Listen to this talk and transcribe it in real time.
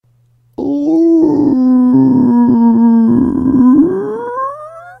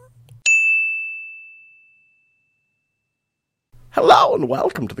and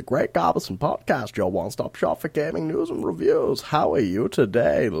welcome to the Great Garbison Podcast, your one-stop shop for gaming news and reviews. How are you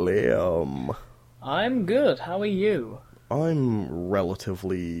today, Liam? I'm good. How are you? I'm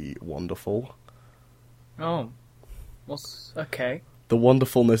relatively wonderful. Oh, okay. The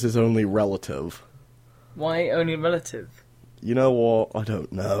wonderfulness is only relative. Why only relative? You know what? I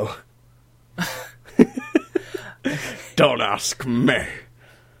don't know. Don't ask me.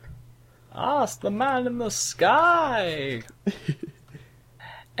 Ask the man in the sky!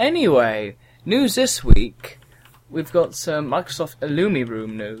 Anyway, news this week. We've got some Microsoft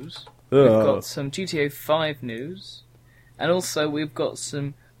Illumiroom news. We've got some GTA5 news. And also we've got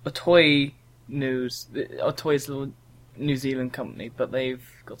some OTOY news. OTOY is a New Zealand company, but they've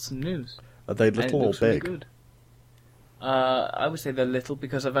got some news. Are they little or big? Really good. I would say they're little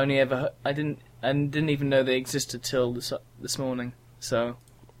because I've only ever... I didn't even know they existed till this morning, so...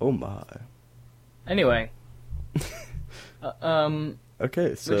 Oh my. Anyway.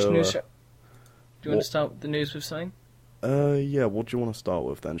 Okay, so... Which news do you want to start with the news with something? Yeah, what do you want to start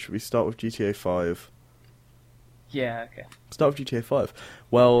with then? Should we start with GTA 5? Yeah, okay. Start with GTA 5.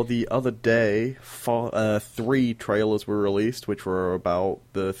 Well, the other day, 3 trailers were released, which were about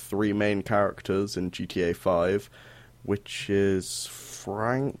the 3 main characters in GTA 5, which is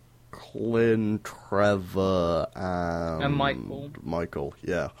Franklin, Trevor, and Michael. Michael,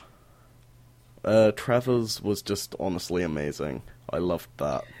 yeah. Trevor's was just honestly amazing. I loved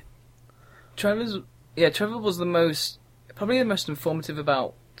that. Trevor was probably the most informative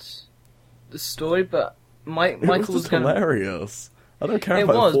about the story, but Michael was hilarious. I don't care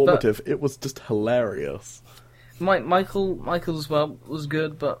about informative, it was just hilarious. Michael as well was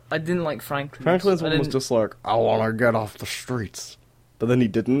good, but I didn't like Franklin's. Franklin's one was just like, I want to get off the streets. But then he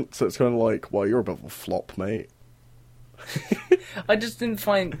didn't, so it's kind of like, well, you're a bit of a flop, mate. I just didn't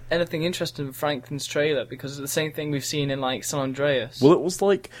find anything interesting in Franklin's trailer, because it's the same thing we've seen in, like, San Andreas. Well, it was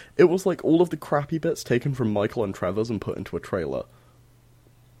like all of the crappy bits taken from Michael and Trevor's and put into a trailer.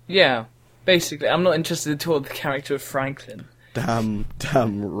 Yeah, basically. I'm not interested at all in the character of Franklin. Damn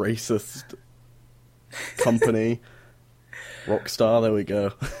racist company. Rockstar, there we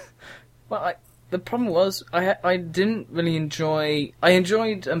go. Well, the problem was, I didn't really enjoy... I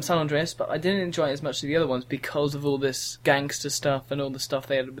enjoyed San Andreas, but I didn't enjoy it as much as the other ones because of all this gangster stuff and all the stuff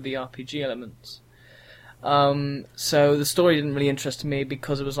they had with the RPG elements. So the story didn't really interest me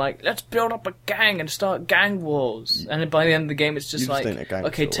because it was like, let's build up a gang and start gang wars. And by the end of the game, it's just like,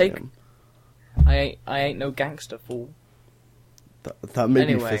 okay, I ain't no gangster, fool. That made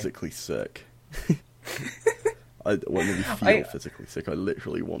me physically sick. What made me feel physically sick? I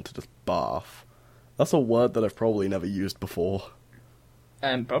literally wanted to bath. That's a word that I've probably never used before.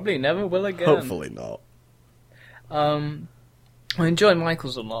 And probably never will again. Hopefully not. I enjoyed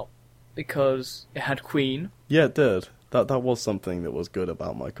Michael's a lot because it had Queen. Yeah, it did. That was something that was good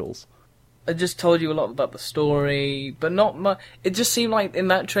about Michael's. I just told you a lot about the story, but not much. It just seemed like in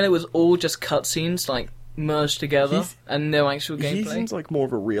that trailer it was all just cutscenes, like, merged together, and no actual gameplay. He seems like more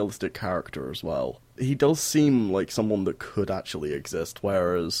of a realistic character as well. He does seem like someone that could actually exist,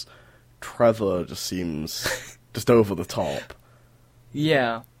 whereas Trevor just seems just over the top.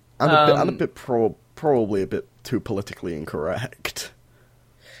 Yeah. And probably a bit too politically incorrect.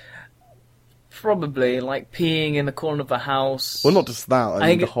 Probably, like peeing in the corner of a house. Well, not just that, I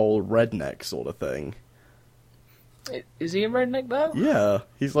mean the whole redneck sort of thing. Is he a redneck, though? Yeah,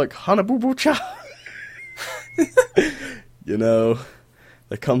 he's like, Hana Boo Boo Cha! You know,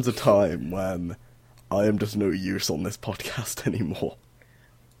 there comes a time when I am just no use on this podcast anymore.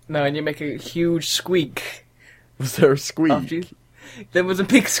 No, and you make a huge squeak. Was there a squeak? There was a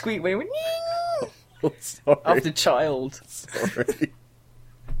big squeak where you went, oh, sorry. After child. Sorry.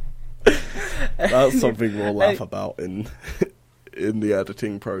 That's something we'll laugh about in the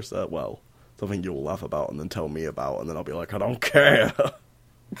editing process. Well, something you'll laugh about and then tell me about, and then I'll be like, I don't care.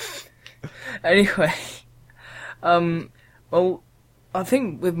 Anyway, well, I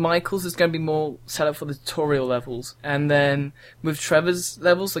think with Michael's it's going to be more set up for the tutorial levels, and then with Trevor's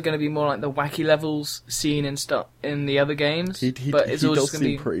levels they're going to be more like the wacky levels seen in the other games. He does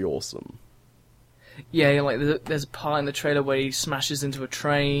seem pretty awesome. Yeah, like there's a part in the trailer where he smashes into a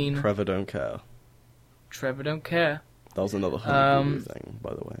train. Trevor don't care. That was another Honolulu thing,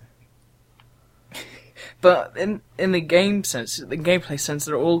 by the way. But in the gameplay sense,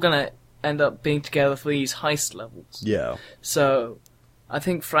 they're all going to end up being together for these heist levels. Yeah. So I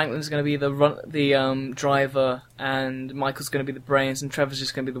think Franklin's going to be the driver, and Michael's going to be the brains, and Trevor's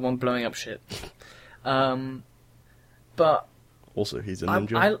just going to be the one blowing up shit. But also, he's a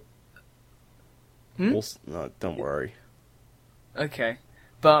ninja. Hmm? Also, no, don't worry. Okay,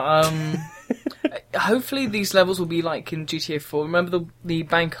 but hopefully these levels will be like in GTA 4. Remember the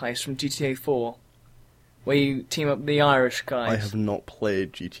bank heist from GTA 4? Where you team up the Irish guys? I have not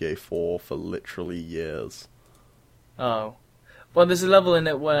played GTA 4 for literally years. Oh. Well, there's a level in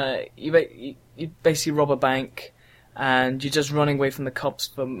it where you basically rob a bank, and you're just running away from the cops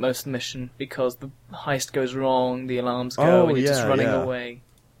for most of the mission because the heist goes wrong, the alarms go, and you're just running away.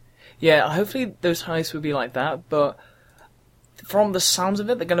 Yeah, hopefully those heists will be like that, but from the sounds of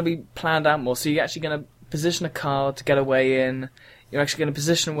it, they're going to be planned out more. So you're actually going to position a car to get away in. You're actually going to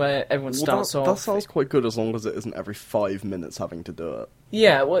position where everyone starts off. That sounds quite good as long as it isn't every 5 minutes having to do it.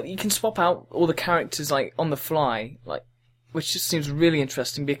 Yeah, well, you can swap out all the characters like on the fly, like, which just seems really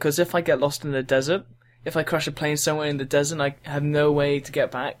interesting because if I get lost in the desert, if I crash a plane somewhere in the desert and I have no way to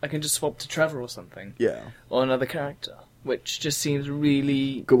get back, I can just swap to Trevor or something. Yeah. Or another character, which just seems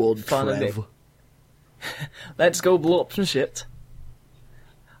really Go on, fun. Trev. Let's go blow up some shit.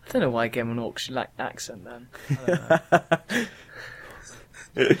 I don't know why I gave him an Yorkshire accent then. I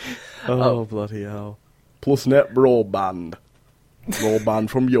don't know. Oh, bloody hell. Plus net broadband. Broadband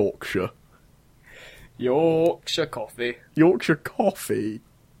from Yorkshire. Yorkshire coffee. Yorkshire coffee?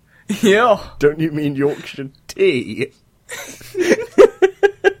 Yeah. Don't you mean Yorkshire tea?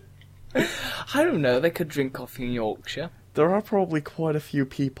 I don't know, they could drink coffee in Yorkshire. There are probably quite a few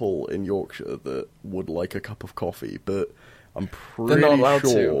people in Yorkshire that would like a cup of coffee, but I'm pretty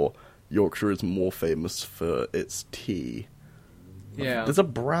sure Yorkshire is more famous for its tea. Yeah. There's a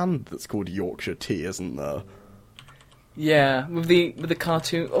brand that's called Yorkshire Tea, isn't there? Yeah, with the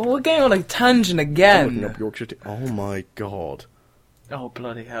cartoon. Oh, we're getting on a tangent again. I'm looking up Yorkshire Tea. Oh my god. Oh,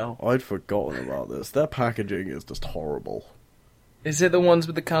 bloody hell. I'd forgotten about this. Their packaging is just horrible. Is it the ones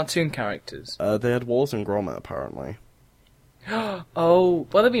with the cartoon characters? They had Wallace and Gromit, apparently. Oh,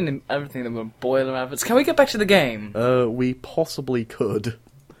 well, they've been in everything. They were boiler adverts. Can we get back to the game? We possibly could.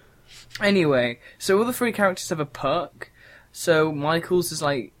 Anyway, so all the three characters have a perk. So Michael's is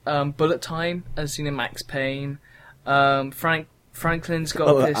like bullet time, as seen in Max Payne. Franklin's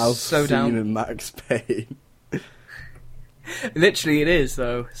got this slow down. As seen in Max Payne. Literally, it is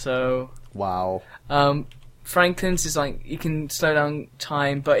though. So wow. Franklin's is like you can slow down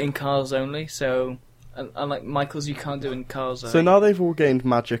time, but in cars only. So unlike Michael's, you can't do it in cars only. So now they've all gained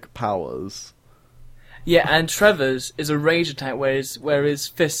magic powers. Yeah, and Trevor's is a rage attack, where his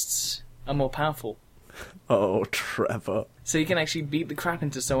fists are more powerful. Oh, Trevor. So you can actually beat the crap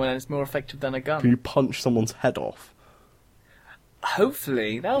into someone and it's more effective than a gun. Can you punch someone's head off?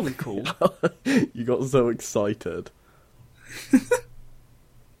 Hopefully, that'll be cool. You got so excited.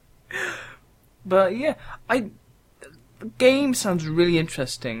 But yeah, the game sounds really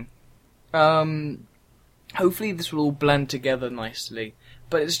interesting. Hopefully this will all blend together nicely.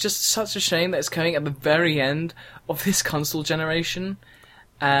 But it's just such a shame that it's coming at the very end of this console generation.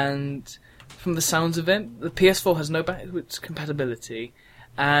 And from the sounds of it, the PS4 has no backwards compatibility,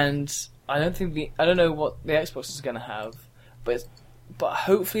 and I don't know what the Xbox is going to have, but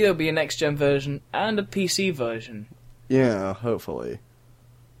hopefully there'll be a next gen version and a PC version. Yeah, hopefully.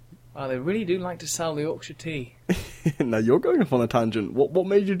 Wow, they really do like to sell the Yorkshire tea. Now you're going off on a tangent. What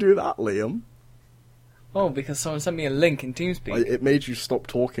made you do that, Liam? Oh, because someone sent me a link in TeamSpeak. It made you stop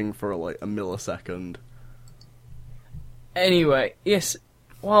talking for like a millisecond. Anyway, yes.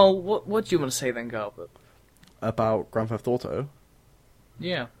 Well, what do you want to say then, Garbert? About Grand Theft Auto?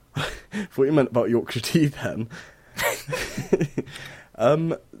 Yeah. I thought you meant about Yorkshire tea then.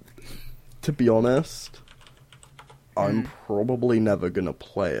 To be honest, I'm probably never gonna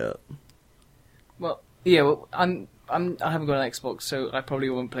play it. Well, yeah. Well, I haven't got an Xbox, so I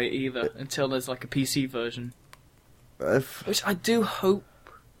probably won't play it either until there's like a PC version. Which I do hope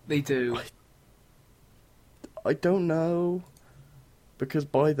they do. I don't know. Because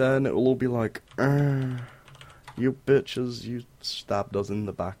by then it will all be like, you bitches, you stabbed us in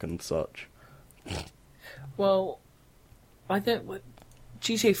the back and such. Well, I don't.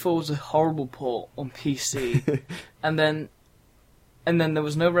 GTA 4 was a horrible port on PC, and then there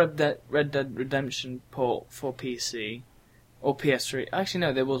was no Red Dead Redemption port for PC or PS3. Actually,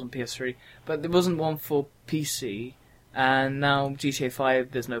 no, there wasn't PS3, but there wasn't one for PC. And now GTA 5,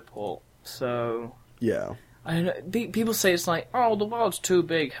 there's no port. So yeah. I don't know. People say it's like, oh, the world's too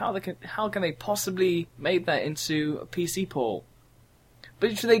big. How can they possibly make that into a PC port?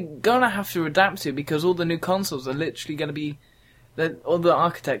 But they're gonna have to adapt to, because all the new consoles are literally gonna be, all the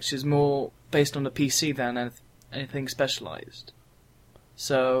architecture is more based on the PC than anything specialized.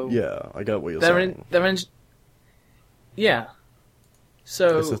 So yeah, I get what you're saying. Yeah.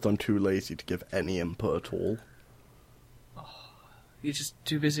 So it's just I'm too lazy to give any input at all. You're just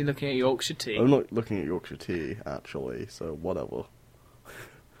too busy looking at Yorkshire tea. I'm not looking at Yorkshire tea, actually, so whatever.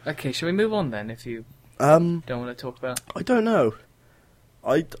 Okay, shall we move on then? If you Um, don't want to talk about. I don't know.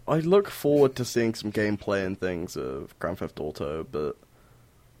 I look forward to seeing some gameplay and things of Grand Theft Auto, but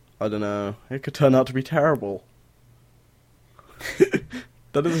I don't know. It could turn out to be terrible.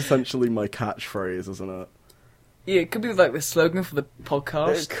 That is essentially my catchphrase, isn't it? Yeah, it could be like the slogan for the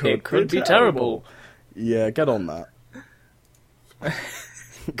podcast. It could be terrible. Yeah, get on that.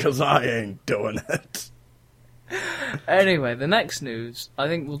 Because I ain't doing it. Anyway, the next news, I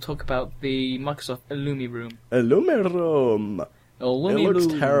think we'll talk about the Microsoft Illumiroom. Illumiroom. It looks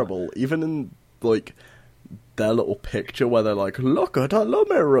Illumiroom. terrible. Even in, like, their little picture where they're like, look at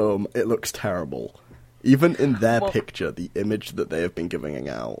Illumiroom, it looks terrible. Even in their picture, the image that they have been giving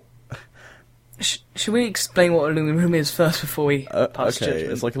out. Should we explain what Illumiroom is first before we pass okay,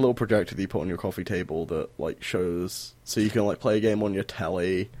 judgment? it's like a little projector that you put on your coffee table that, like, shows... So you can, like, play a game on your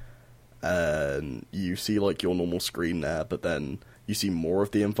telly, and you see, like, your normal screen there, but then you see more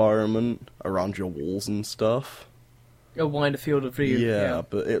of the environment around your walls and stuff. A wider field of view. Yeah,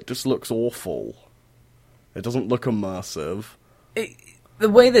 but it just looks awful. It doesn't look immersive. The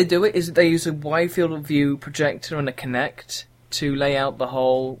way they do it is they use a wide field of view projector and a Kinect to lay out the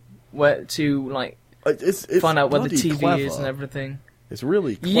whole... where to, like, It's find out where the bloody TV clever. is and everything. It's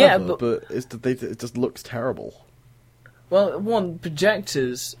really clever, Yeah, but it just looks terrible. Well, one,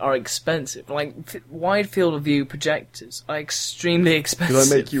 projectors are expensive. Like, wide field of view projectors are extremely expensive.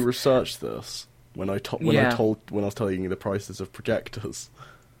 Did I make you research this when I was telling you the prices of projectors?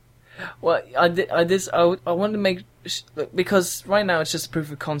 Well, I wanted to make... Because right now it's just a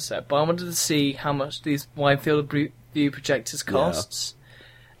proof of concept, but I wanted to see how much these wide field of view projectors costs.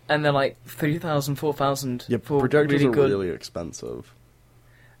 Yeah. And they're like 3,000, 4,000 Yeah, for projectors really are good. really expensive.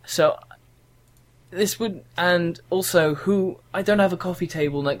 So, this would... And also, I don't have a coffee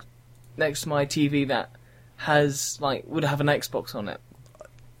table next to my TV that would have an Xbox on it.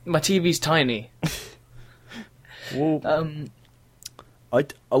 My TV's tiny. Well...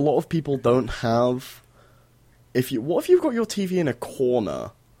 a lot of people don't have... What if you've got your TV in a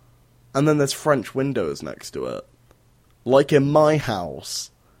corner, and then there's French windows next to it? Like in my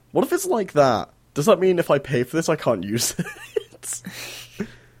house. What if it's like that? Does that mean if I pay for this, I can't use it?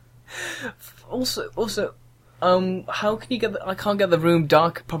 Also, how can you get I can't get the room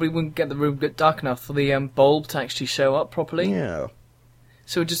dark, probably wouldn't get the room dark enough for the bulb to actually show up properly. Yeah.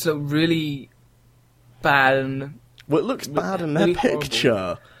 So it just looked really bad and... Well, it looks bad in their really picture.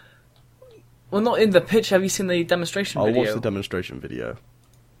 horrible. Well, not in the picture. Have you seen the demonstration video? I'll watch the demonstration video.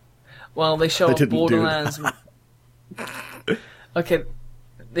 Well, they show They off didn't do Borderlands. Okay,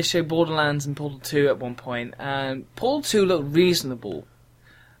 they show Borderlands and Portal 2 at one point, and Portal 2 looked reasonable.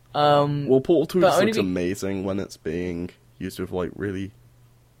 Well, Portal 2 but just only looks amazing when it's being used with, like, really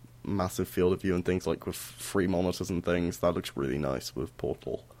massive field of view and things, like with free monitors and things. That looks really nice with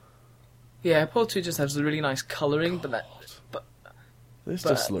Portal. Yeah, Portal 2 just has a really nice colouring, but This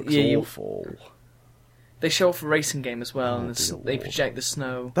just looks awful. They show off a racing game as well, Oh, and dear they Lord. project the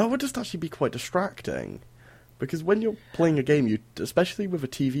snow. That would just actually be quite distracting. Because when you're playing a game, especially with a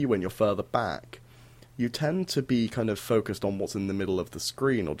TV when you're further back, you tend to be kind of focused on what's in the middle of the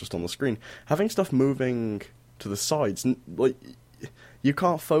screen, or just on the screen. Having stuff moving to the sides, like, you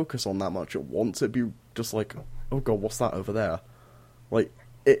can't focus on that much at once. It'd be just like, oh god, what's that over there? Like,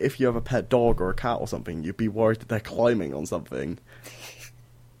 if you have a pet dog or a cat or something, you'd be worried that they're climbing on something.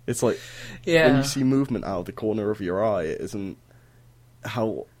 It's like, when you see movement out of the corner of your eye, it isn't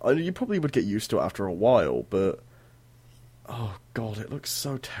how... I mean, you probably would get used to it after a while, but... Oh god, it looks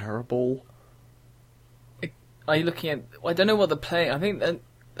so terrible. Are you looking at... I don't know what they're playing. I think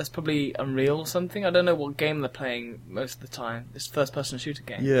that's probably Unreal or something. I don't know what game they're playing most of the time. It's a first-person shooter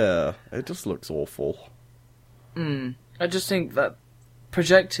game. Yeah, it just looks awful. I just think that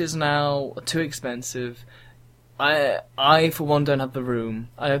projectors now are too expensive. I for one, don't have the room.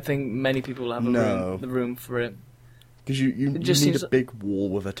 I don't think many people have the room for it. Because you need a big wall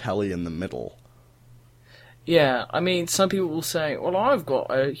with a telly in the middle. Yeah, I mean, some people will say, well, I've got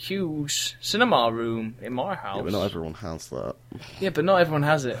a huge cinema room in my house. Yeah, but not everyone has that. Yeah, but not everyone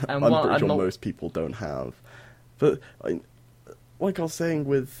has it. And I'm pretty sure most people don't have. But, like I was saying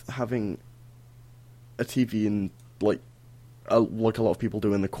with having a TV in, like a lot of people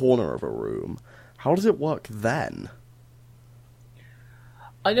do in the corner of a room, how does it work then?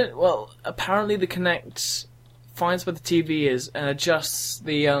 Well, apparently the Kinect finds where the TV is and adjusts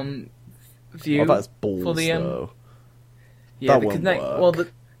the view. Oh, that's balls, for the though. Yeah, that the won't Kinect.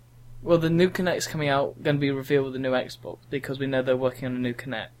 work. Well, the new Kinect's coming out, going to be revealed with the new Xbox because we know they're working on a new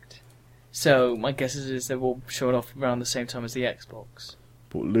Kinect. So my guess is they will show it off around the same time as the Xbox.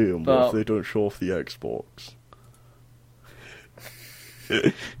 But Liam, what if they don't show off the Xbox?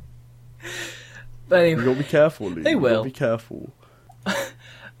 But anyway, You gotta be careful, Lee. They You will. gotta be careful.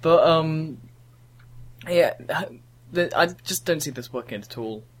 but yeah, I just don't see this working at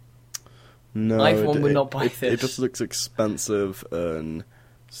all. No, iPhone would not buy it this. just looks expensive and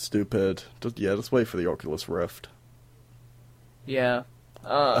stupid. Just wait for the Oculus Rift. Yeah.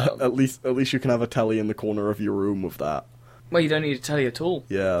 At least you can have a telly in the corner of your room with that. Well, you don't need a telly at all.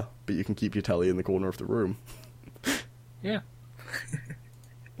 Yeah, but you can keep your telly in the corner of the room. Yeah.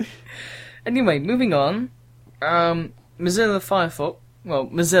 Anyway, moving on. Mozilla Firefox. Well,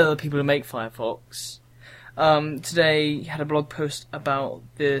 Mozilla, the people who make Firefox, today had a blog post about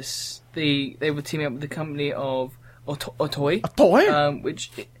this. They were teaming up with the company of OTOY. OTOY?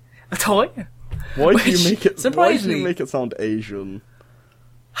 OTOY? Why do you make it? Why do surprisingly- you make it sound Asian?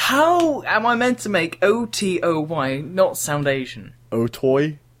 How am I meant to make OTOY not sound Asian?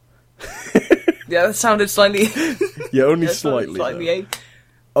 OTOY? Yeah, that sounded slightly. Yeah, only that sounded slightly.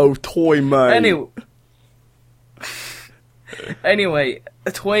 OTOY, mate. Anyway,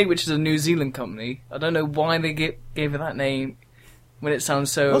 OTOY, which is a New Zealand company, I don't know why they gave it that name when it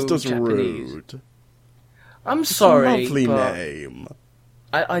sounds so That's just Japanese. rude. I'm It's sorry, a lovely but name.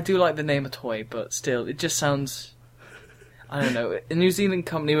 I do like the name OTOY, but still, it just sounds. I don't know. A New Zealand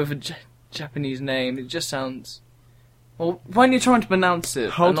company with a Japanese name, it just sounds. Well, when you're trying to pronounce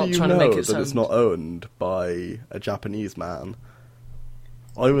it, How I'm do not you trying know to make it that sound. it's not owned by a Japanese man?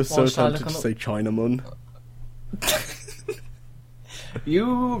 I was so Well, shall I tempted look to on say Chinaman. You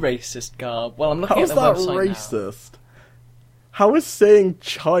racist, Garb. Well, I'm looking How at is the that website now. racist? How is saying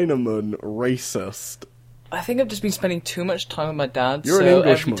Chinaman racist? I think I've just been spending too much time with my dad, You're so an every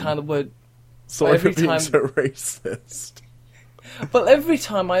Englishman. time the word. Sorry every for being time- so racist. Well, every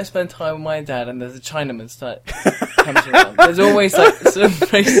time I spend time with my dad and there's a Chinaman that comes around, there's always like some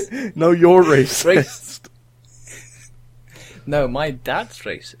race. No, you're racist. No, my dad's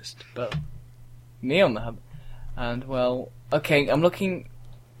racist, but me on the hub. And well, okay, I'm looking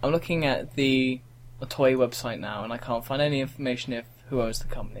at the OTOY website now, and I can't find any information of who owns the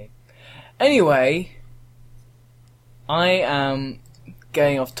company. Anyway, I am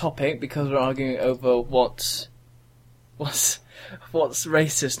getting off topic because we're arguing over what's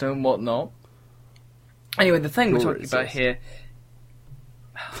racist and what not. Anyway, the thing we're You're talking about racist. here.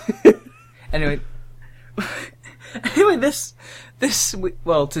 Anyway, this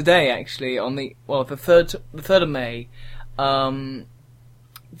well today actually on the third of May,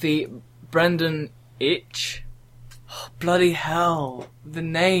 the Brendan Itch. Oh, bloody hell, the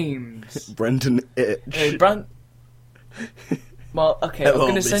names. Brendan Itch. Well, okay, Hello, I'm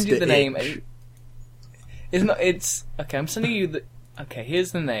going to send you Mr. the name. Itch. It's okay. I'm sending you the. Okay,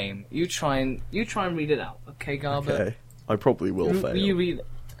 here's the name. You try and read it out. Okay, Garber. Okay, I probably will fail. Will you read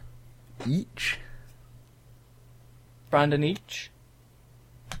Each? Brandon Each?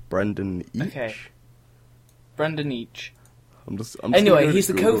 Brendan Each? Okay. Brendan Each. I'm just Anyway, gonna go he's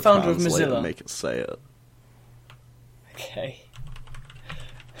to the Google co-founder of Translate Mozilla. and make it say it. Okay.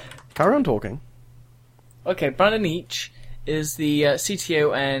 Carry on talking. Okay, Brandon Each is the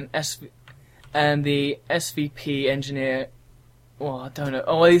CTO and the SVP engineer. Well, I don't know.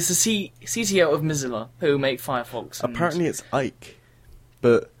 Oh, he's the CTO of Mozilla, who make Firefox. And Apparently it's Ike,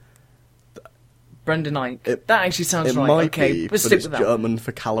 but Brendan Ike. it- That actually sounds it right. might Okay, be, let's but stick it's with that. German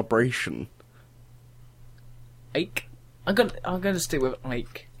for calibration. Ike. I'm gonna stick with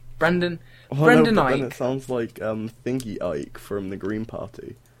Ike. Brendan Oh, Brendan no, but then Ike. it sounds like Thingy Ike from the Green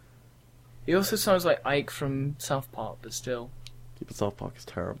Party. He also sounds like Ike from South Park, but still. Yeah, but South Park is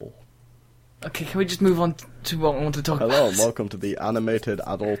terrible. Okay, can we just move on to what I want to talk Hello, and about? welcome to the animated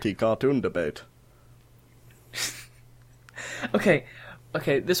adulty cartoon debate.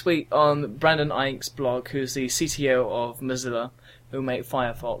 Okay, this week on Brandon Ike's blog, who's the CTO of Mozilla, who make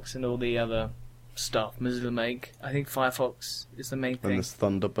Firefox and all the other stuff Mozilla make. I think Firefox is the main And thing. this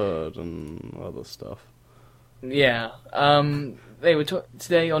Thunderbird and other stuff. Yeah. They were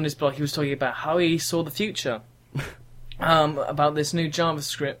today on his blog. He was talking about how he saw the future. About this new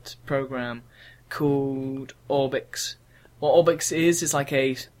JavaScript program called Orbix. What Orbix is like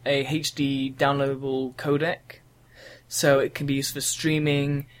a HD downloadable codec. So it can be used for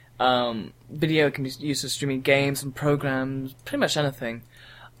streaming video. It can be used for streaming games and programs. Pretty much anything.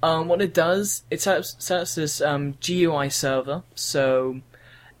 What it does, it sets this GUI server. So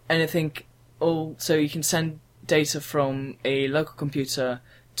anything. So you can send data from a local computer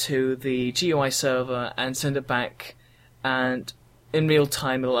to the GUI server and send it back, and in real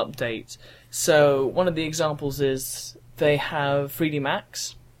time it'll update. So one of the examples is they have 3D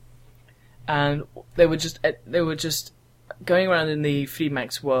Max, and they were just going around in the 3D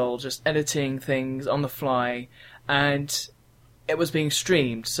Max world, just editing things on the fly, and it was being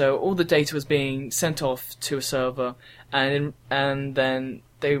streamed, so all the data was being sent off to a server, and then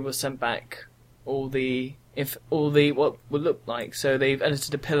they were sent back all the what would look like. So they've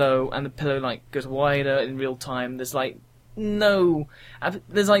edited a pillow, and the pillow like goes wider in real time. There's no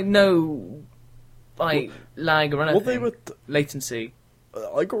lag or anything. Latency.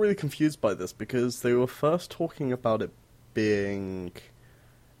 I got really confused by this because they were first talking about it being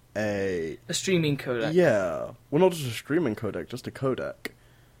a streaming codec. Yeah. Well, not just a streaming codec, just a codec.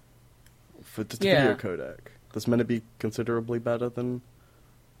 Video codec. That's meant to be considerably better than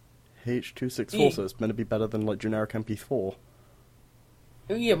H.264, so it's meant to be better than, like, generic MP4.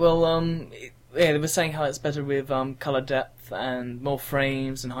 Yeah, well, they were saying how it's better with color depth and more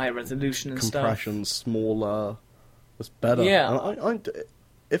frames and higher resolution and stuff. Compression, smaller. It's better. Yeah. And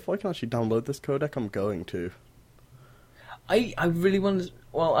if I can actually download this codec, I'm going to. I really want to...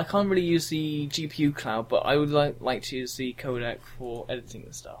 Well, I can't really use the GPU cloud, but I would like to use the codec for editing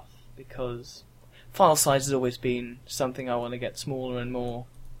and stuff, because file size has always been something I want to get smaller and more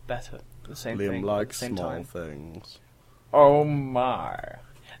better. The same Liam thing likes at the same small time. things. Oh my.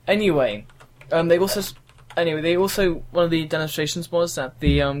 Anyway, they also one of the demonstrations was that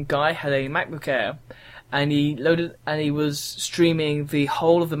the guy had a MacBook Air, and he was streaming the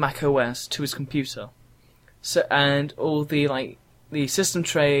whole of the Mac OS to his computer. So, and all the the system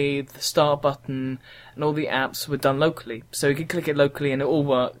tray, the start button, and all the apps were done locally. So you could click it locally, and it all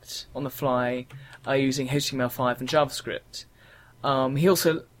worked on the fly using HTML5 and JavaScript.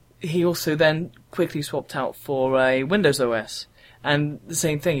 He also then quickly swapped out for a Windows OS, and the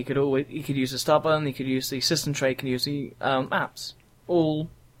same thing. He could use the start button, he could use the system tray, he could use the apps, all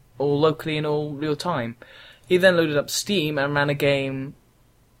locally and all real time. He then loaded up Steam and ran a game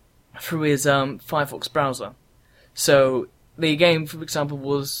through his Firefox browser. So the game, for example,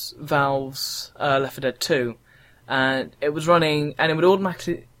 was Valve's Left 4 Dead 2, and it was running, and it would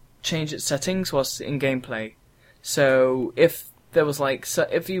automatically change its settings whilst in gameplay. So if there was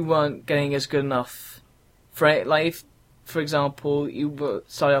if you weren't getting as good enough, for example, you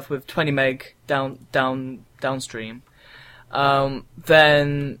started off with 20 meg downstream,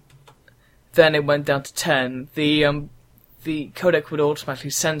 then it went down to 10. The codec would automatically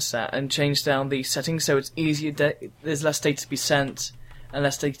sense that and change down the settings, so it's easier. There's less data to be sent and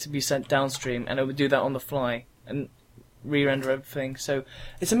less data to be sent downstream, and it would do that on the fly and re-render everything. So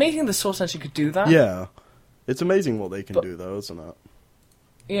it's amazing the Source Engine could do that. Yeah, it's amazing what they can do, though, isn't it?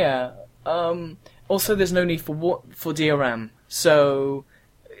 Yeah. Also, there's no need for DRM, so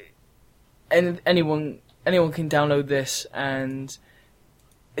anyone can download this, and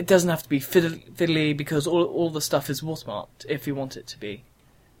it doesn't have to be fiddly because all the stuff is watermarked if you want it to be.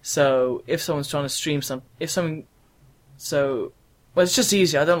 So if someone's trying to stream well, it's just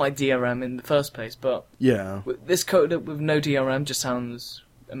easier. I don't like DRM in the first place, but yeah, this code with no DRM just sounds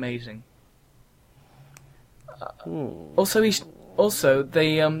amazing. Also,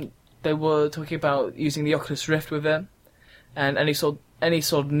 they were talking about using the Oculus Rift with it, and any sort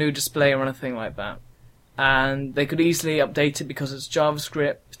of new display or anything like that. And they could easily update it because it's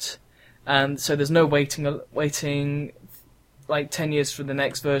JavaScript, and so there's no waiting like 10 years for the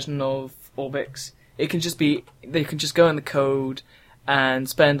next version of Orbix. They can just go in the code and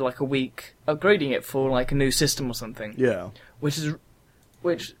spend like a week upgrading it for like a new system or something. Yeah. I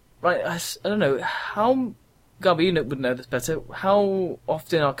don't know how. Gabby, you would know this better. How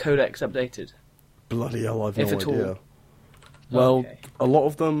often are codecs updated? Bloody hell, I've no idea. All. Well, okay. A lot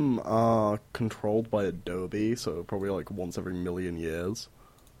of them are controlled by Adobe, so probably like once every million years.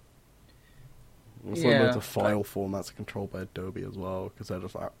 Also, loads of file formats are controlled by Adobe as well, because they're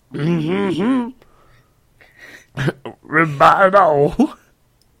just like... Roberto!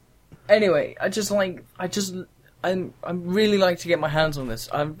 Anyway, I really like to get my hands on this.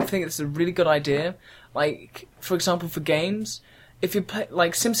 I think it's a really good idea. Like, for example, for games, if you play,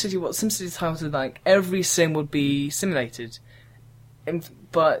 like SimCity, what SimCity touted, like, every sim would be simulated.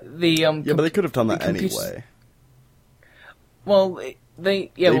 But the yeah, but they could have done that anyway. Well,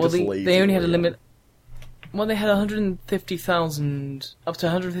 they only had a limit. Well, they had 150,000, up to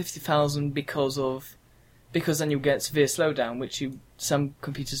 150,000 because then you get severe slowdown, which some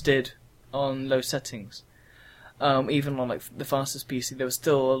computers did on low settings. Even on like the fastest PC, there was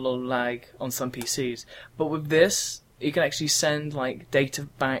still a lot of lag on some PCs. But with this, you can actually send like data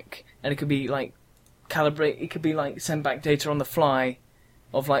back, and it could be like calibrate. It could be like send back data on the fly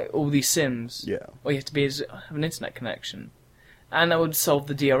of like all these sims. Yeah. Or you have to have an internet connection, and that would solve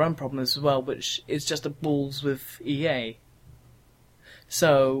the DRM problem as well, which is just a balls with EA.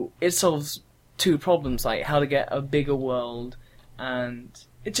 So it solves two problems, like how to get a bigger world, and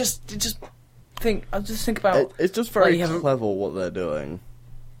it just just think about. It's just very like, clever what they're doing.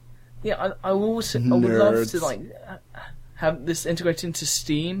 Yeah, I would love to like have this integrated into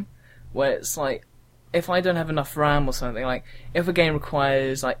Steam, where it's like, if I don't have enough RAM or something, like if a game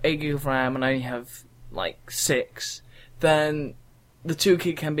requires like 8 gig of RAM and I only have like 6, then the 2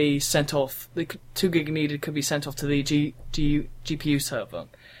 gig can be sent off. The 2 gig needed could be sent off to the GPU server,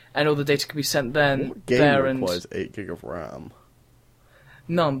 and all the data could be sent then What game there. requires 8 gig of RAM?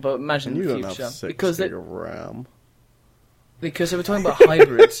 None, but imagine And in the you future don't have 6 because gig of RAM. Because they were talking about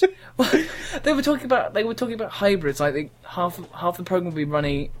hybrids. Well, they were talking about hybrids. Like half the program will be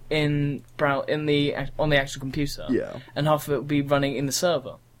running on the actual computer, Yeah. and half of it will be running in the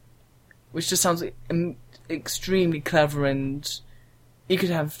server, which just sounds extremely clever. And you could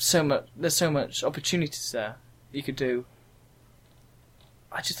have so much. There's so much opportunities there. You could do.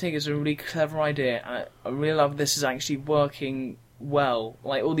 I just think it's a really clever idea, and I really love this is actually working well.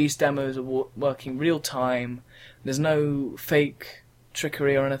 Like all these demos are working real time. There's no fake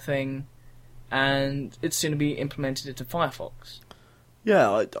trickery or anything, and it's soon to be implemented into Firefox.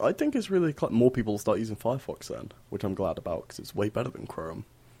 Yeah, I think it's really more people start using Firefox then, which I'm glad about because it's way better than Chrome.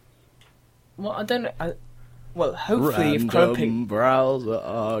 Well, I don't know. Well, hopefully, if Chrome browser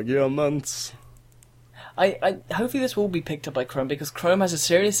arguments. hopefully this will be picked up by Chrome because Chrome has a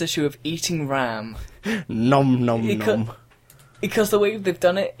serious issue of eating RAM. Nom nom nom. Because the way they've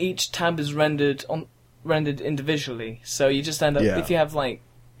done it, each tab is rendered individually. So you just end up if you have like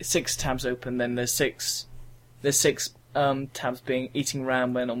 6 tabs open, then there's six tabs eating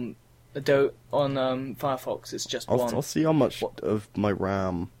RAM. When on Firefox, it's just one. I'll see how much of my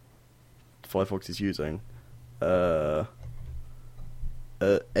RAM Firefox is using.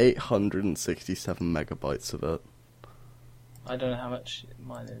 867 megabytes of it. I don't know how much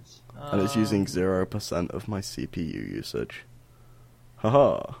mine is. And it's using 0% of my CPU usage.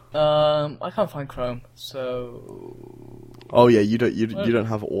 Haha. I can't find Chrome, so. Oh yeah, you don't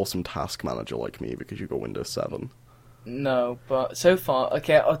have awesome task manager like me because you got Windows 7. No, but so far,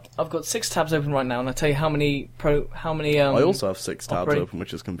 okay, I've got 6 tabs open right now, and I tell you how many. I also have 6 tabs open,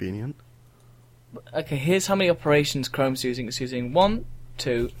 which is convenient. Okay, here's how many operations Chrome's using. It's using 1,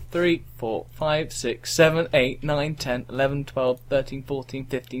 2, 3, 4, 5, 6, 7, 8, 9, 10, 11, 12, 13, 14,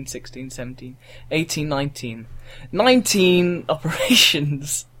 15, 16, 17, 18, 19. 19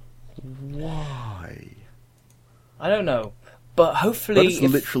 operations. Why? I don't know, but hopefully... That's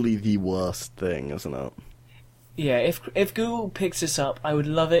literally the worst thing, isn't it? Yeah, if Google picks this up, I would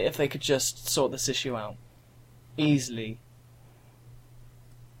love it if they could just sort this issue out. Easily.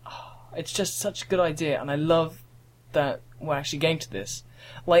 It's just such a good idea, and I love that we're actually getting to this.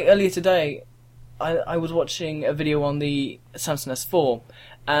 Like, earlier today, I was watching a video on the Samsung S4,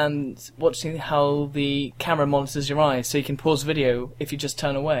 and watching how the camera monitors your eyes, so you can pause video if you just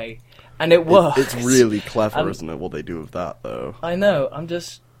turn away. And it works! It's really clever, isn't it, what they do with that, though? I know, I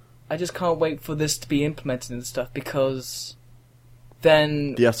just can't wait for this to be implemented and stuff, because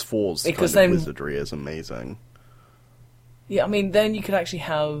then... The S4's kind of wizardry is amazing. Yeah, I mean, then you could actually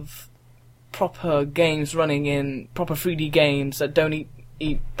have proper games running in proper 3D games that don't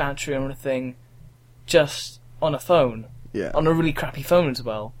eat battery or anything, just on a phone. Yeah. On a really crappy phone as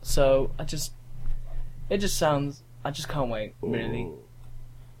well. So I just can't wait, really. Ooh.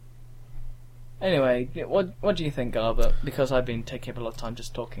 Anyway, what do you think, Albert? Because I've been taking up a lot of time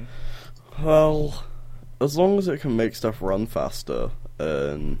just talking. Well, as long as it can make stuff run faster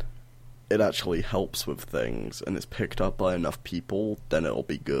and it actually helps with things and it's picked up by enough people, then it'll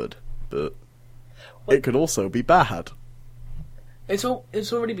be good. But it could also be bad. It's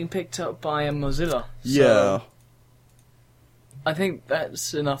already been picked up by Mozilla. So Yeah. I think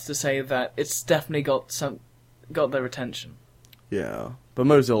that's enough to say that it's definitely got their attention. Yeah. But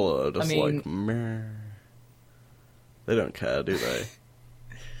Mozilla are just like, meh. They don't care, do they?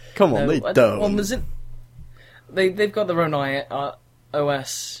 Come on, no, they don't. Well, Mozilla, they've got their own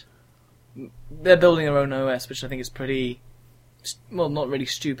OS. They're building their own OS, which I think is pretty, well, not really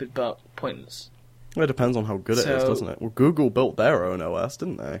stupid, but pointless. Well, it depends on how good it is, doesn't it? Well, Google built their own OS,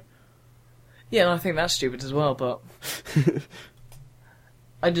 didn't they? Yeah, and I think that's stupid as well, but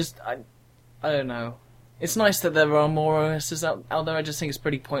I don't know. It's nice that there are more OSs out there. I just think it's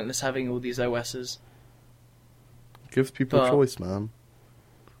pretty pointless having all these OSs. Gives people a choice, man.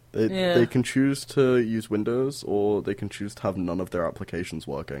 They can choose to use Windows, or they can choose to have none of their applications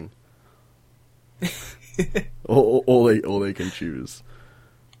working. or they can choose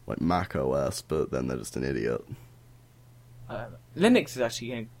like Mac OS, but then they're just an idiot. Linux is actually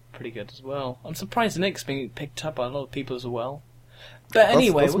getting pretty good as well. I'm surprised Linux is being picked up by a lot of people as well. But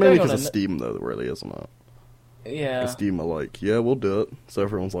anyway, that's we're mainly going on. because of Steam, though, really, isn't it? Yeah. Steam are like, yeah, we'll do it. So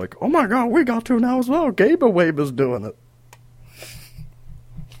everyone's like, oh my god, we got to now as well. Gamer Waber's doing it.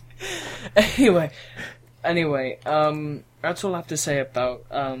 Anyway, that's all I have to say about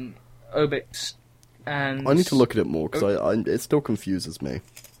Obix. And I need to look at it more because it still confuses me.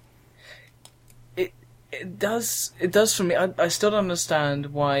 It does for me. I still don't understand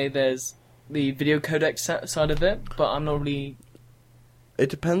why there's the video codec side of it, but I'm not really. It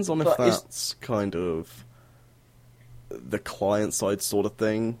depends on if that's kind of the client side sort of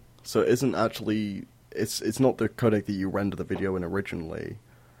thing. So it isn't actually it's not the codec that you render the video in originally.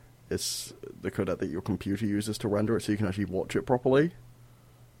 It's the codec that your computer uses to render it, so you can actually watch it properly.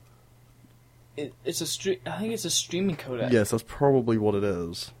 I think it's a streaming codec. Yes, that's probably what it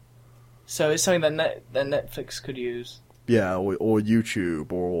is. So it's something that Netflix could use. Yeah, or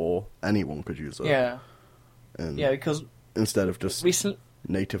YouTube, or anyone could use it. Yeah. And because instead of just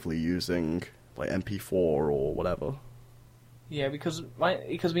natively using like MP4 or whatever. Yeah, because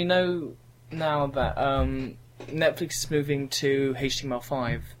we know now that Netflix is moving to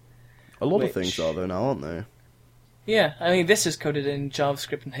HTML5. A lot of things are though now, aren't they? Yeah, I mean this is coded in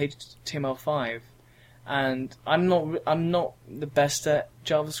JavaScript and HTML5, and I'm not the best at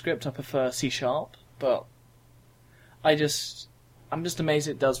JavaScript. I prefer C#, but I'm just amazed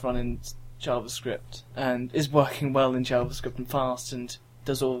it does run in JavaScript and is working well in JavaScript and fast and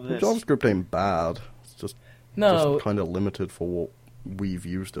does all of this. JavaScript ain't bad. It's just kind of limited for what we've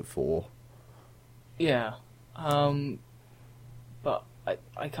used it for. Yeah, but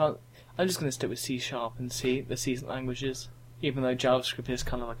I can't. I'm just going to stick with C# and C, the C languages, even though JavaScript is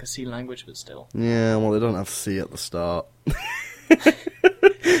kind of like a C language, but still. Yeah, well, they don't have C at the start.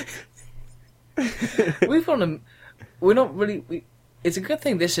 We're not really. It's a good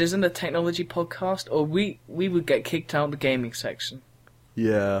thing this isn't a technology podcast, or we would get kicked out of the gaming section.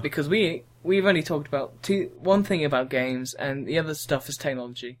 Yeah. Because we've only talked about one thing about games, and the other stuff is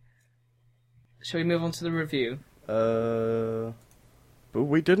technology. Shall we move on to the review? But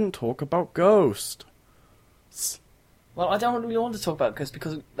we didn't talk about Ghost. Well, I don't really want to talk about Ghost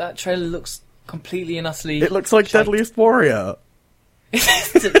because that trailer looks completely and utterly... It looks like Deadliest Warrior. They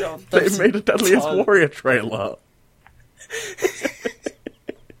made a Deadliest Warrior trailer.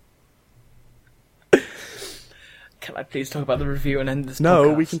 Can I please talk about the review and end this podcast?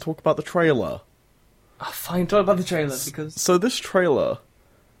 No, we can talk about the trailer. Oh, fine, talk about the trailer, because... So this trailer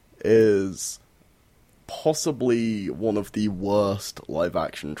is possibly one of the worst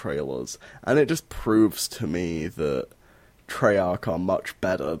live-action trailers, and it just proves to me that Treyarch are much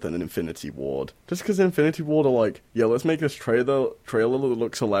better than Infinity Ward. Just because Infinity Ward are like, yeah, let's make this trailer that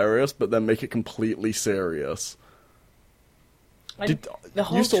looks hilarious, but then make it completely serious. You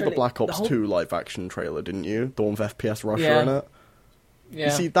saw the Black Ops 2 live-action trailer, didn't you? The one with FPS Russia in it? Yeah.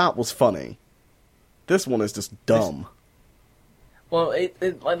 You see, that was funny. This one is just dumb. Well,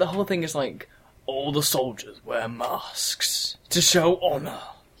 like the whole thing is like, all the soldiers wear masks to show honour,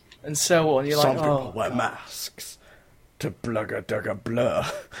 and so on. You're Some like, people wear masks to blugger dugger blur.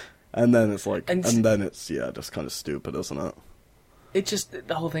 And then it's like, and then it's, just kind of stupid, isn't it?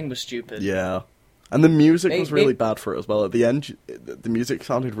 The whole thing was stupid. Yeah. And the music was really bad for it as well. At the end, the music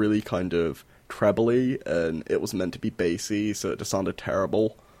sounded really kind of trebly, and it was meant to be bassy, so it just sounded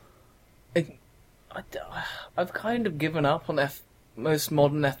terrible. I've kind of given up on most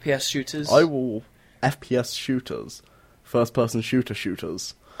modern FPS shooters. FPS shooters. First-person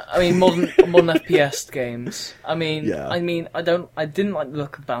shooters. I mean, modern FPS games. I mean, I didn't like the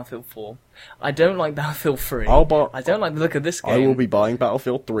look of Battlefield 4. I don't like Battlefield 3. I don't like the look of this game. I will be buying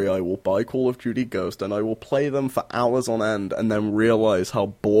Battlefield 3, I will buy Call of Duty Ghost, and I will play them for hours on end, and then realise how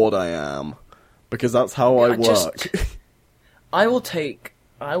bored I am. Because that's how I work. I will take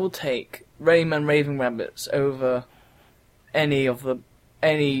Rayman Raving Rabbits over any of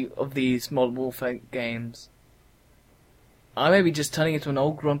these Modern Warfare games. I may be just turning into an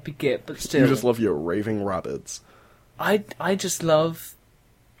old grumpy git, but still. You just love your raving rabbits. I just love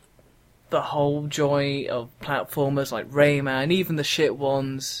the whole joy of platformers like Rayman, even the shit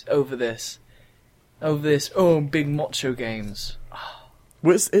ones, over this, big macho games.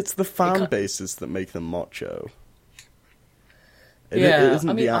 Well, it's the fan bases that make them macho. It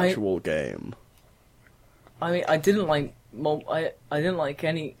isn't the actual game. I mean, I didn't like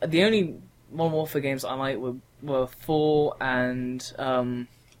any. The only Modern Warfare games I liked were 4 and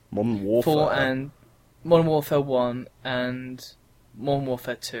Modern Warfare. 4 and Modern Warfare 1 and Modern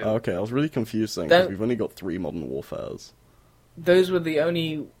Warfare 2. Oh, okay, I was really confused then because we've only got 3 Modern Warfares. Those were the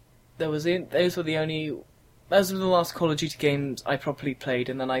last Call of Duty games I properly played,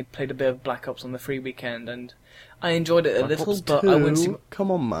 and then I played a bit of Black Ops on the free weekend, and I enjoyed it a little, but I wouldn't see...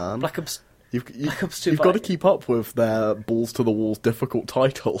 Come on, man. Black Ops Black Ops 2, you've got to keep up with their balls to the walls difficult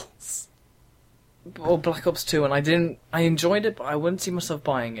titles. Or Black Ops 2, and I enjoyed it, but I wouldn't see myself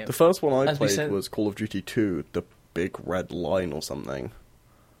buying it. The first one I played was Call of Duty 2, The Big Red Line or something.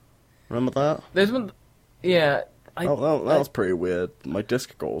 Remember that? There's one, yeah. That was pretty weird. My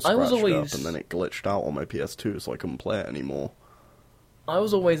disc got all scratched up, and then it glitched out on my PS2, so I couldn't play it anymore. I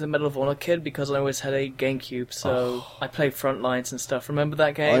was always a Medal of Honor kid because I always had a GameCube, so I played Frontlines and stuff. Remember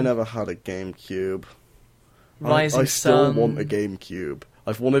that game? I never had a GameCube. Rising I still Sun. want a GameCube.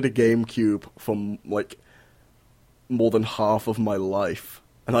 I've wanted a GameCube for, like, more than half of my life,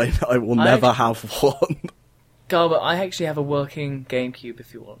 and I will never have one. Garber, I actually have a working GameCube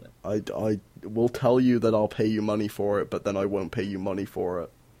if you want it. I will tell you that I'll pay you money for it, but then I won't pay you money for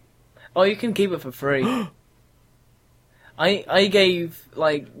it. Oh, you can keep it for free. I gave,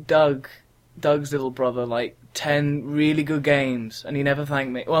 like, Doug's little brother, like, 10 really good games, and he never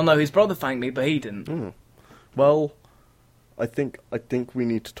thanked me. Well, no, his brother thanked me, but he didn't. Mm. Well, I think we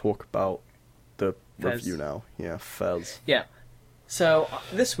need to talk about the review now. Yeah, FEZ. Yeah. So,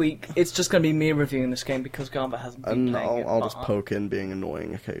 this week, it's just going to be me reviewing this game because Garber hasn't been playing it. I'll just poke in being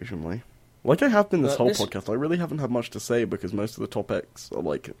annoying occasionally. Like I have been this whole podcast, I really haven't had much to say because most of the topics are,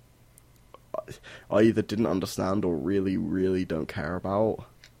 like, I either didn't understand or really, really don't care about.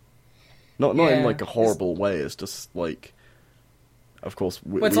 Not in, like, a horrible way, it's just, like... Of course,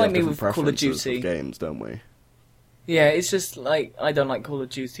 we have like different preferences with games, don't we? Yeah, it's just, like, I don't like Call of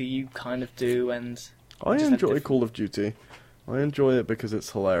Duty, you kind of do, and... I enjoy Call of Duty. I enjoy it because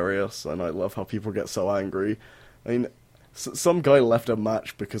it's hilarious, and I love how people get so angry. I mean, some guy left a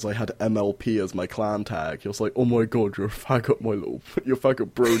match because I had MLP as my clan tag. He was like, "Oh my god, you're a faggot, you're a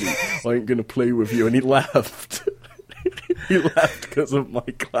faggot Brody. I ain't gonna play with you," and he left. He left because of my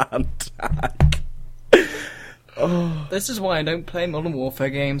clan tag. Oh. This is why I don't play Modern Warfare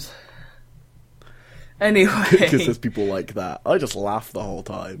games. Anyway. Because there's people like that. I just laugh the whole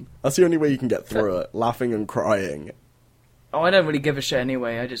time. That's the only way you can get through it. Laughing and crying. Oh, I don't really give a shit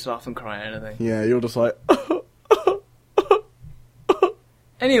anyway. I just laugh and cry at anything. Yeah, you're just like...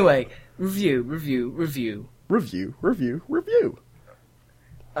 Anyway, review. Review. The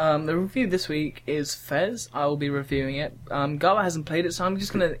review this week is FEZ. I will be reviewing it. Garba hasn't played it, so I'm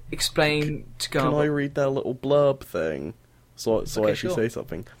just going to explain to Garba. Can I read their little blurb thing? So I actually say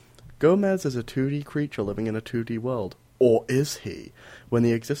something. Gomez is a 2D creature living in a 2D world. Or is he? When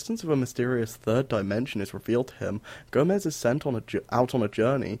the existence of a mysterious third dimension is revealed to him, Gomez is sent out on a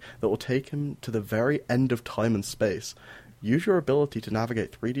journey that will take him to the very end of time and space. Use your ability to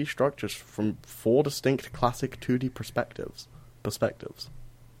navigate 3D structures from 4 distinct classic 2D perspectives.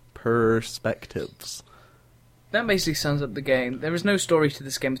 That basically sums up the game. There is no story to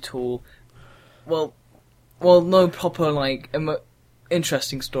this game at all. Well, no proper, like,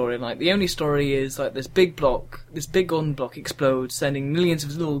 interesting story. Like, the only story is, like, this big golden block explodes, sending millions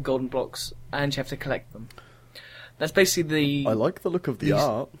of little golden blocks, and you have to collect them. That's basically I like the look of the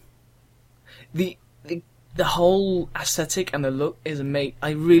art. The whole aesthetic and the look is amazing.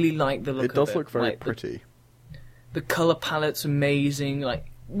 I really like the look of it. It does look very pretty. The colour palette's amazing, like,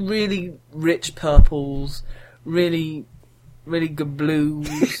 really rich purples, really, really good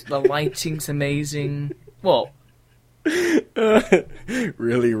blues, the lighting's amazing. What?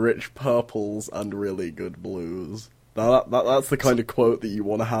 Really rich purples and really good blues. Now that's the kind of quote that you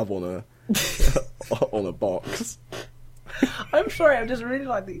want to have on a box. I'm sorry, I just really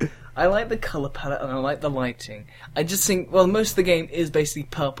like I like the colour palette and I like the lighting. I just think, well, most of the game is basically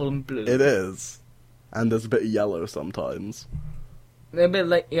purple and blue. It is. And there's a bit of yellow sometimes. A bit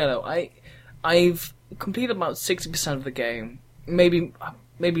like yellow. I've completed about 60% of the game. Maybe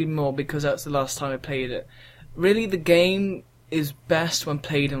more because that's the last time I played it. Really, the game is best when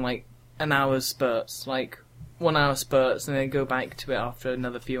played in, like, an hour's spurts. Like, 1 hour spurts and then go back to it after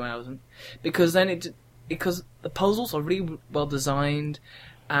another few hours. Because then because the puzzles are really well designed,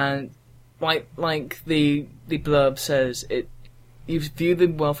 and like the blurb says, you view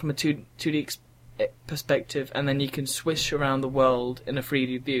them well from a 2D perspective, and then you can swish around the world in a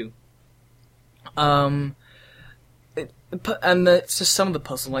 3D view. And it's just some of the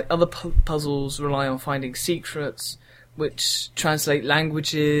puzzles. Like, other puzzles rely on finding secrets, which translate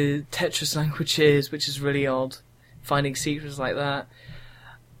languages, Tetris languages, which is really odd. Finding secrets like that.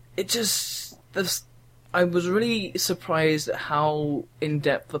 I was really surprised at how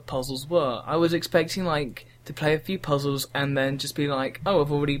in-depth the puzzles were. I was expecting, like, to play a few puzzles and then just be like, oh,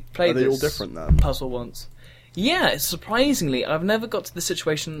 I've already played this all different, then? Puzzle once. Yeah, surprisingly, I've never got to the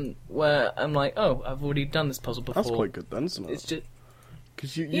situation where I'm like, oh, I've already done this puzzle before. That's quite good then, isn't it? It's just...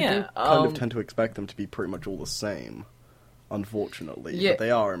 Because you do kind of tend to expect them to be pretty much all the same. unfortunately. Yeah, but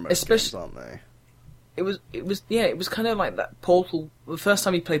they are in most games, aren't they? It was kind of like that Portal. The first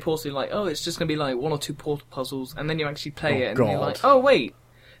time you play Portal, you're like, oh, it's just going to be like 1 or 2 Portal puzzles, and then you actually play it, and you're like, oh, wait,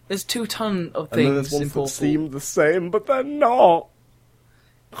 there's 2 ton of things and then there's ones in Portal. that seem the same, but they're not.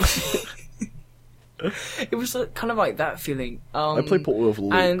 It was kind of like that feeling. I played Portal with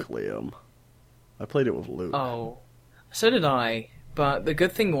Luke, Liam. I played it with Luke. Oh, so did I. But the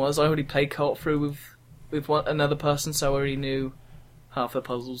good thing was I already played co-op through with another person, so I already knew half the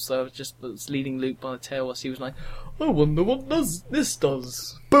puzzles. So I was leading Luke by the tail whilst he was like, I wonder what this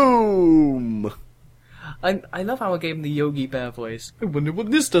does. Boom! I love how I gave him the Yogi Bear voice. I wonder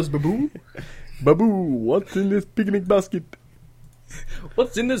what this does, Babu. Babu, what's in this picnic basket?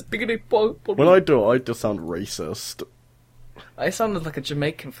 What's in this picnic basket? When I do it, I just sound racist. I sounded like a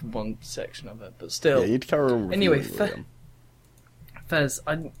Jamaican from one section of it, but still. Yeah, you'd carry on. Anyway, Fez,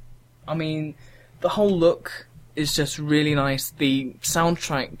 I mean, the whole look is just really nice. The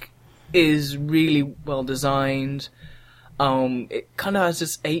soundtrack is really well designed. It kind of has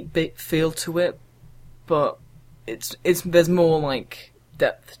this 8-bit feel to it, but there's more like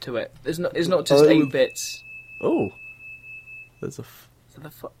depth to it. It's not just 8 bits. Oh, there's a.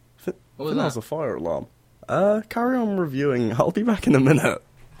 What was that? That was a fire alarm. Carry on reviewing. I'll be back in a minute.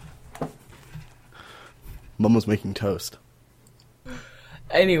 Mum was making toast.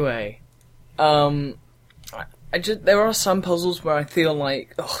 Anyway, there are some puzzles where I feel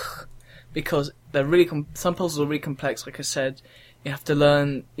like, because they're really some puzzles are really complex. Like I said, you have to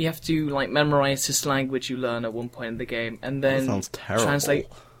like memorize this language you learn at one point in the game, and then that sounds terrible. Translate.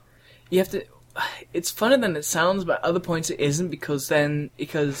 You have to. It's funner than it sounds, but at other points it isn't because some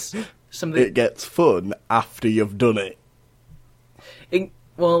of the, it gets fun after you've done it.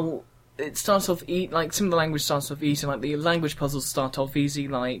 It starts off like some of the language starts off easy. Like the language puzzles start off easy.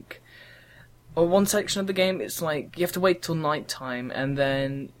 Like, or one section of the game, it's like you have to wait till night time, and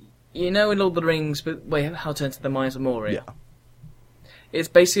then in Lord of the Rings, but wait, how to enter the Mines of Moria. Yeah. It's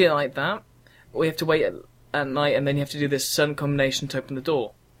basically like that. We have to wait at night, and then you have to do this certain combination to open the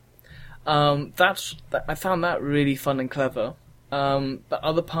door. I found that really fun and clever. But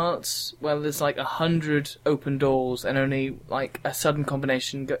other parts, there's like 100 open doors and only like a sudden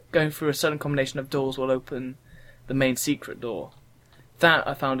combination, going through a certain combination of doors will open the main secret door. That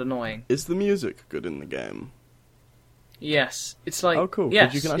I found annoying. Is the music good in the game? Yes. It's like... Oh, cool.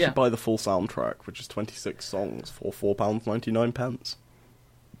 Because yes, you can actually buy the full soundtrack, which is 26 songs for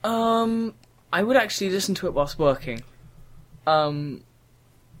 £4.99. I would actually listen to it whilst working.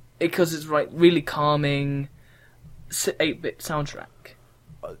 Because it's really calming... 8-bit soundtrack.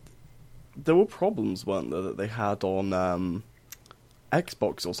 There were problems, weren't there, that they had on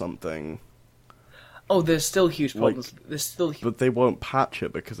Xbox or something? Oh, there's still huge problems. But they won't patch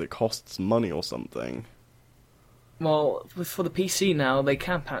it because it costs money or something. Well, for the PC now, they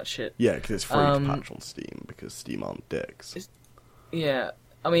can patch it. Yeah, because it's free to patch on Steam, because Steam aren't dicks. Yeah,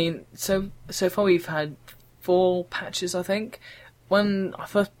 I mean, so far we've had 4 patches, I think. When I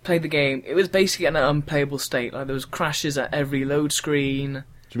first played the game, it was basically in an unplayable state. Like, there was crashes at every load screen.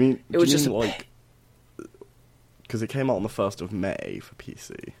 Do you mean, because it came out on the 1st of May for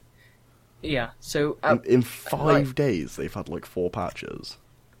PC? Yeah, so... in 5 days, they've had, 4 patches.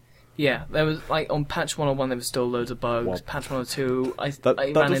 Yeah, there was, on patch 101, there was still loads of bugs. Well, patch 102, that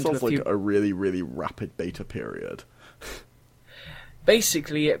ran just into sounds a few... like a really, really rapid beta period.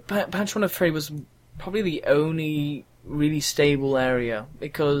 Basically, patch 103 was probably the only really stable area,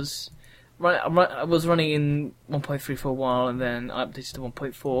 because I was running in 1.3 for a while, and then I updated to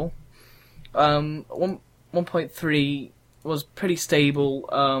 1.4. 1.3 was pretty stable.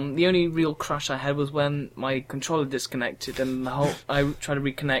 The only real crash I had was when my controller disconnected, and I tried to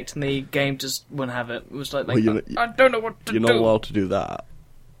reconnect, and the game just wouldn't have it. It was like I don't know what to do. You're not allowed to do that.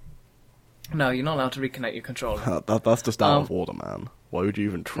 No, you're not allowed to reconnect your controller. That's just out of order, man. Why would you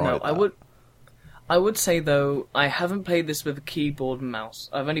even try that? I would say, though, I haven't played this with a keyboard and mouse.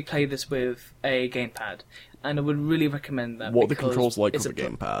 I've only played this with a gamepad, and I would really recommend that. What are the controls like with a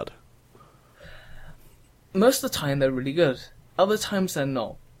gamepad? Most of the time, they're really good. Other times, they're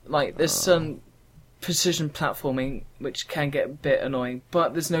not. Like, there's some precision platforming, which can get a bit annoying,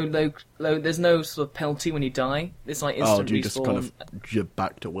 but there's there's no sort of penalty when you die. It's like instant respawn. You just kind of jump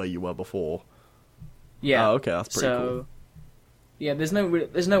back to where you were before? Yeah. Oh, okay, that's pretty cool. Yeah, there's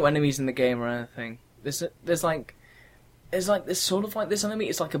no enemies in the game or anything. There's this sort of like this enemy.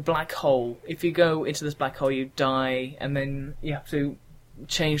 It's like a black hole. If you go into this black hole, you die, and then you have to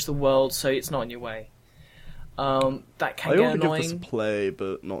change the world so it's not in your way. That can get annoying. I want to give this a play,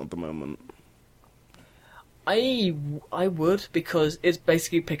 but not at the moment. I would, because it's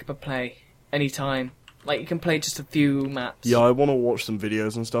basically pick up and play anytime. Like, you can play just a few maps. Yeah, I want to watch some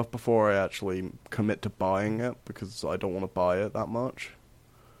videos and stuff before I actually commit to buying it, because I don't want to buy it that much.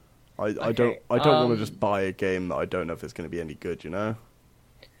 I don't want to just buy a game that I don't know if it's going to be any good, you know?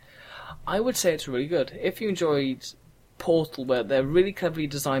 I would say it's really good. If you enjoyed Portal, where they're really cleverly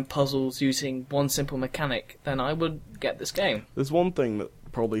designed puzzles using one simple mechanic, then I would get this game. There's one thing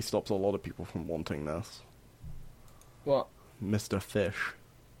that probably stops a lot of people from wanting this. What? Mr. Fish.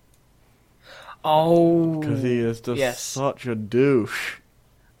 Oh, Because he is just such a douche.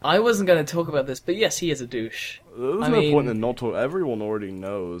 I wasn't going to talk about this, but yes, he is a douche. There's no point in not talking. Everyone already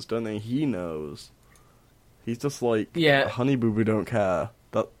knows, don't they? He knows. He's just like, Honey Boo Boo Don't Care.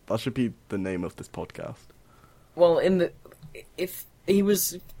 That should be the name of this podcast. Well, the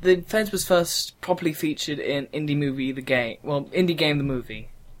FEZ was first properly featured in Indie Game the movie.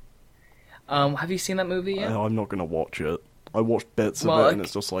 Have you seen that movie yet? I'm not going to watch it. I watched bits of it, and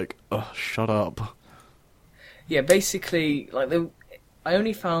it's just like, ugh, shut up. Yeah, basically, like, I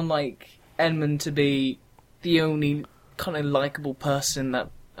only found, like, Edmund to be the only kind of likable person in that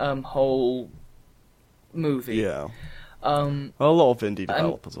whole movie. Yeah. A lot of indie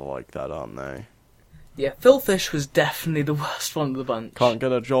developers are like that, aren't they? Yeah, Phil Fish was definitely the worst one of the bunch. Can't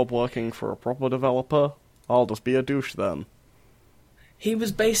get a job working for a proper developer? I'll just be a douche then. He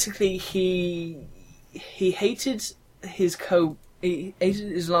was basically, he hated his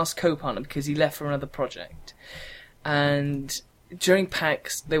last co-partner because he left for another project. And during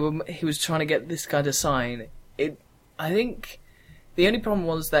PAX, he was trying to get this guy to sign it. I think the only problem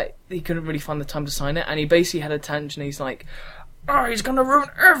was that he couldn't really find the time to sign it, and he basically had a tangent. He's like, "Oh, he's gonna ruin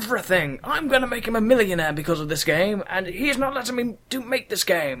everything! I'm gonna make him a millionaire because of this game, and he's not letting me make this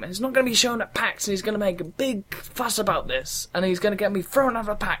game. It's not gonna be shown at PAX, and he's gonna make a big fuss about this, and he's gonna get me thrown out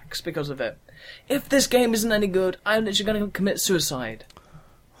of PAX because of it. If this game isn't any good, I'm literally gonna commit suicide."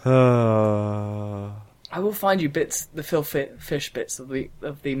 I will find you the Phil Fish bits of the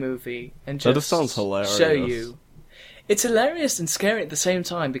movie and just that just sounds hilarious. Show you. It's hilarious and scary at the same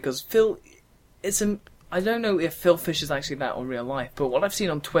time because I don't know if Phil Fish is actually that in real life, but what I've seen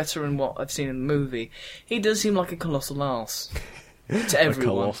on Twitter and what I've seen in the movie, he does seem like a colossal arse to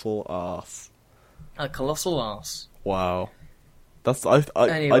everyone. A colossal arse. A colossal arse. Wow.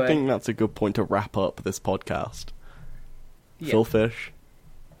 Anyway. I think that's a good point to wrap up this podcast. Yeah. Phil Fish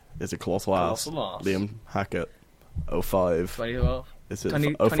is a colossal arse. Liam Hackett, 05. 2012. Is it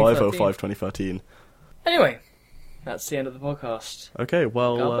 2013? Anyway, that's the end of the podcast. Okay,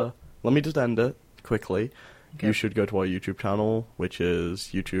 well, let me just end it quickly. Okay. You should go to our YouTube channel, which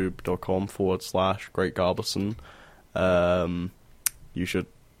is youtube.com/GreatGarberson. You should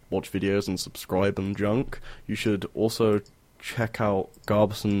watch videos and subscribe and junk. You should also check out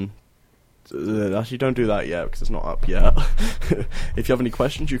Garberson. Actually, don't do that yet, because it's not up yet. If you have any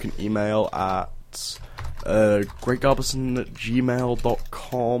questions, you can email at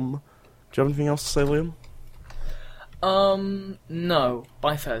greatgarberson@gmail.com. Do you have anything else to say, Liam? No.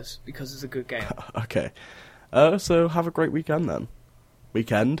 Buy FEZ, because it's a good game. Okay. So have a great weekend, then.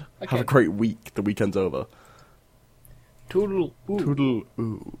 Okay. Have a great week. The weekend's over. Toodle-oo.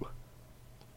 Toodle-oo.